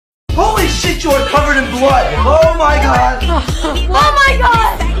Holy shit, you are covered in blood. Oh my god. Oh my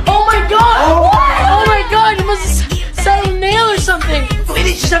god. Oh my god. Oh my god, you must have set a nail or something.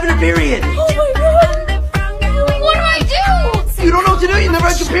 Sweetie, she's having a period. Oh my god. What do I do? You don't know what to do? You never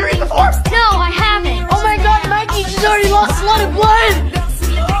had your period before? No, I haven't. Oh my god, Mikey, she's already lost a lot of blood.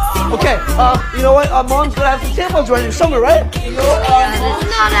 Okay, you know what? Mom's gonna have some tampons right here somewhere, right? You know what? It's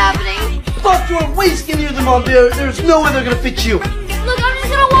not happening. Fuck, you're way skinnier than Mom, dude. There's no way they're gonna fit you. Look, I'm just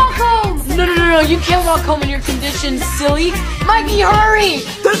gonna walk home. No, you can't walk home in your condition, silly. Mikey, hurry.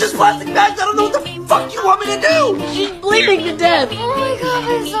 There's just plastic bags. I don't know what the fuck you want me to do. She's bleeding to death. Oh my god,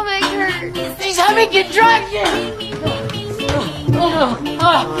 my stomach hurts. She's having contractions. Oh no.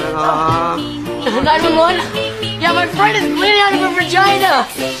 911? Yeah, my friend is bleeding out of her vagina.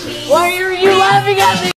 Why are you laughing at me?